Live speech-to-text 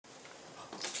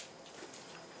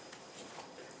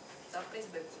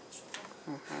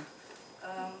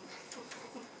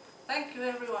Thank you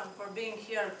everyone for being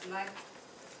here tonight.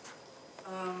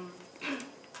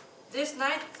 This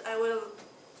night I will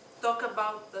talk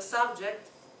about the subject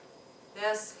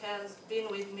that has been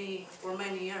with me for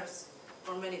many years,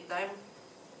 for many time.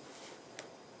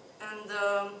 And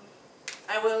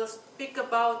I will speak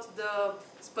about the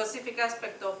specific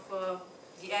aspect of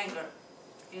the anger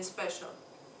in special,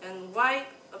 and why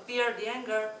appear the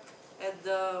anger at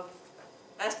the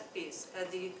SPs,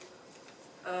 at the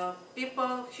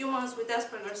humans with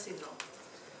Asperger syndrome.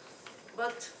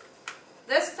 But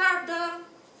let's start the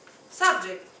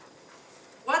subject.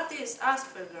 What is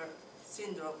Asperger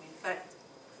syndrome, in fact?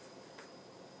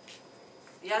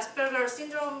 The Asperger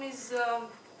syndrome is a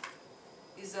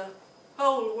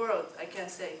whole world, I can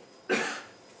say.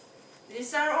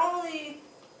 These are only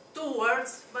 2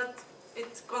 words, but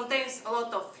it contains a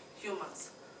lot of humans.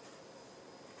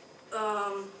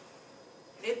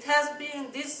 It has been,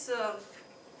 this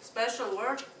special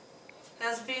word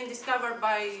has been discovered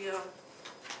by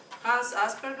Hans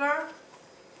Asperger.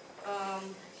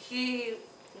 He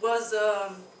was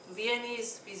a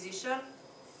Viennese physician.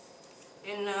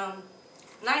 In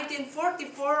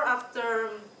 1944, after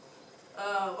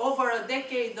over a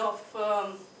decade of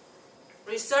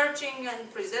researching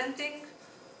and presenting,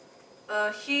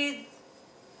 he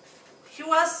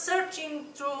was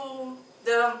searching through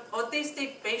the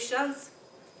autistic patients.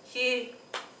 He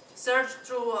searched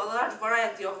through a large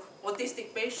variety of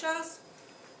autistic patients,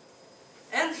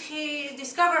 and he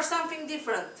discovered something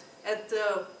different at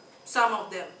some of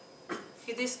them.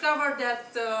 He discovered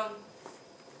that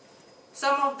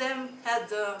some of them had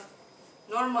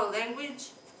normal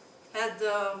language, had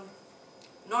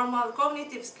normal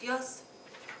cognitive skills,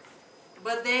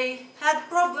 but they had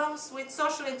problems with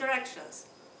social interactions.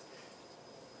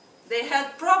 They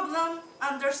had problem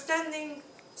understanding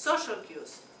social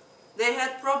cues. They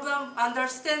had problem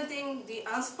understanding the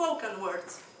unspoken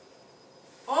words.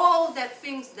 All that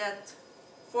things that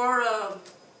for a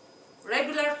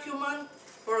regular human,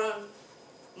 for a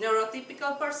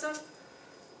neurotypical person,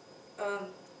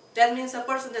 that means a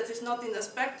person that is not in the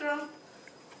spectrum,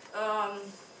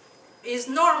 is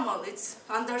normal, it's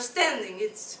understanding,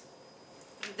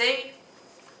 they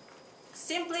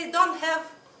simply don't have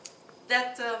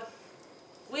that,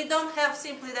 we don't have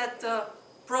simply that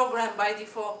program by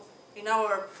default in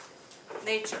our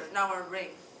nature, in our brain.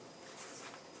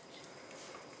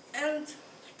 And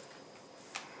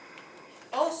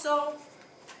also,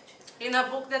 in a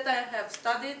book that I have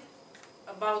studied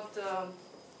about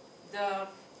the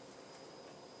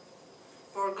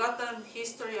forgotten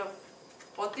history of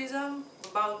autism,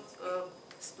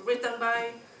 written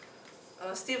by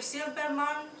Steve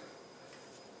Silberman,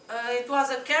 it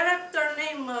was a character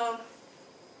named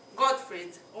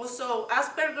Gottfried. Also,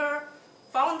 Asperger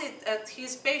found it at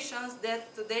his patients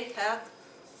that they had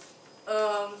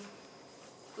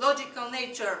logical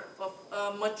nature of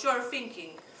mature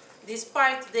thinking,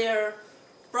 despite their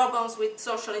problems with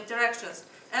social interactions.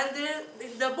 And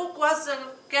the book was a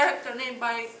character named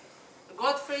by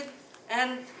Gottfried,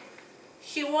 and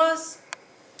he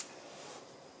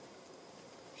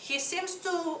seems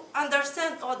to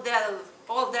understand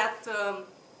all that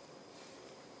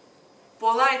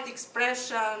polite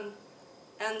expression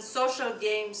and social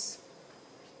games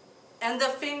and the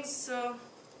things,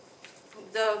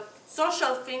 the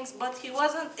social things, but he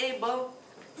wasn't able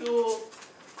to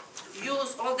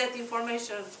use all that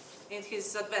information in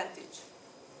his advantage.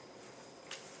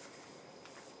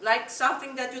 Like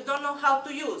something that you don't know how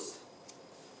to use.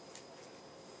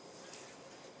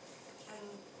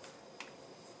 And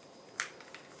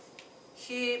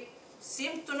he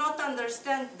seemed to not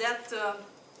understand that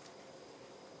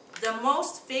the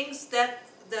most things that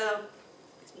the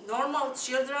normal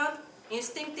children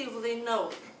instinctively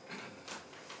know.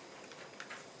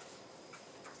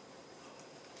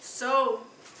 So,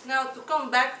 now to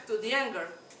come back to the anger.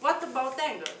 What about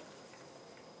anger?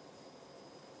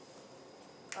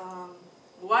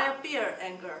 Why appear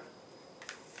anger?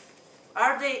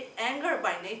 Are they anger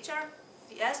by nature?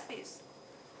 The SPs.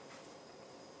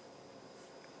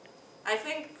 I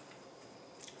think,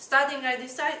 studying, I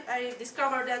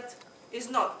discovered that is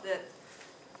not that.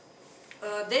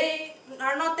 They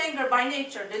are not anger by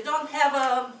nature. They don't have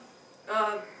a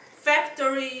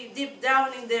factory deep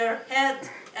down in their head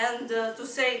and to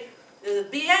say,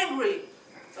 be angry,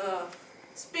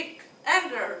 speak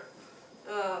anger,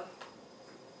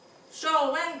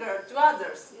 show anger to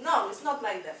others. No, it's not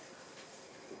like that.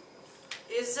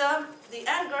 The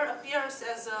anger appears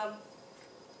as a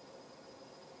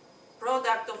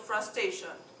product of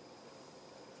frustration.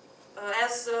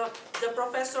 as the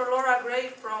Professor Laura Gray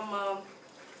from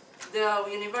the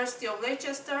University of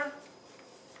Leicester,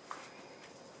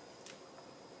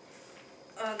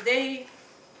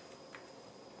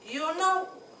 you know,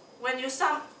 when you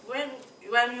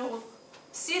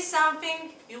see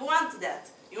something, you want that.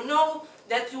 You know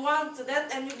that you want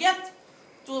that, and you get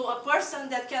to a person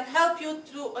that can help you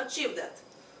to achieve that.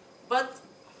 But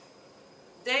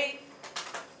they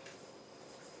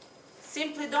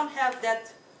simply don't have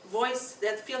that voice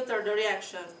that filter the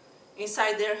reaction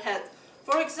inside their head.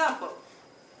 For example,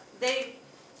 they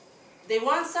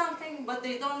want something, but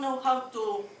they don't know how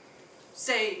to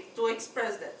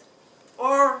express that.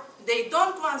 Or they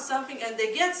don't want something and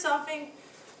they get something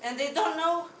and they don't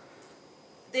know,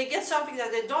 they get something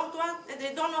that they don't want and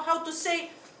they don't know how to say,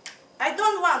 I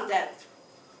don't want that.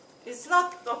 It's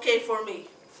not okay for me.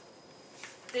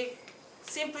 They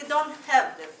simply don't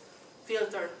have that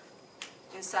filter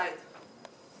inside.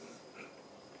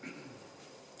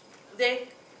 They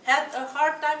had a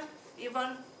hard time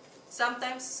even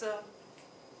sometimes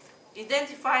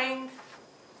identifying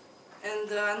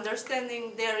and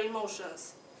understanding their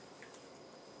emotions.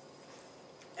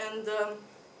 And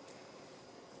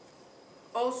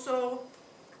also,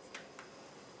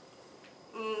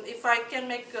 if I can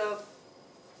make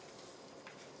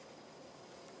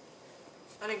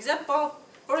an example,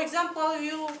 for example,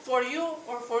 for you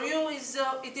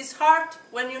it is hard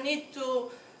when you need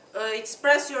to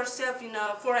express yourself in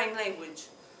a foreign language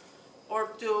or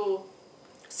to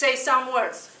say some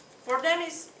words. For them,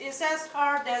 it's as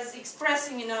hard as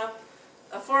expressing in a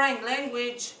foreign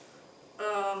language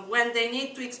when they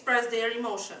need to express their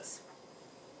emotions.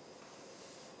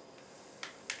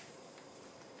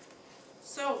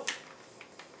 So,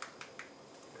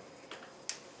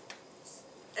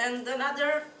 and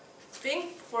another thing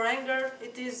for anger,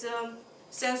 it is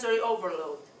sensory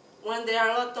overload. When there are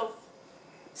a lot of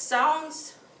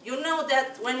sounds, you know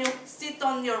that when you sit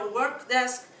on your work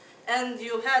desk and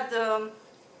you had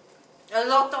a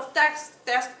lot of tasks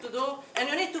to do, and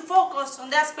you need to focus on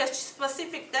that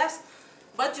specific task,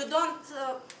 but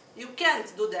you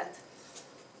can't do that.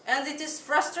 And it is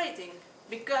frustrating,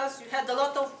 because you had a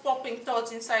lot of popping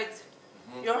thoughts inside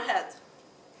your head.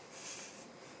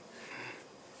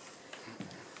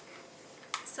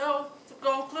 So, to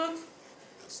conclude,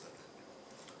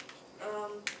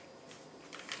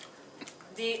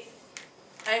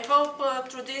 I hope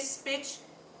through this speech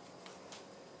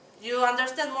you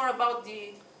understand more about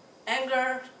the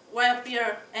anger, why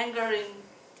appear anger in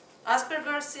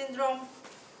Asperger syndrome,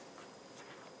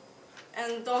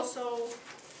 and also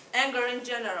anger in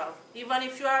general. Even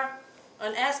if you are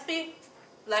an Asp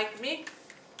like me,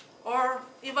 or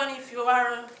even if you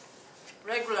are a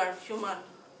regular human,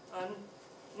 a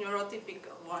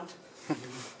neurotypical one.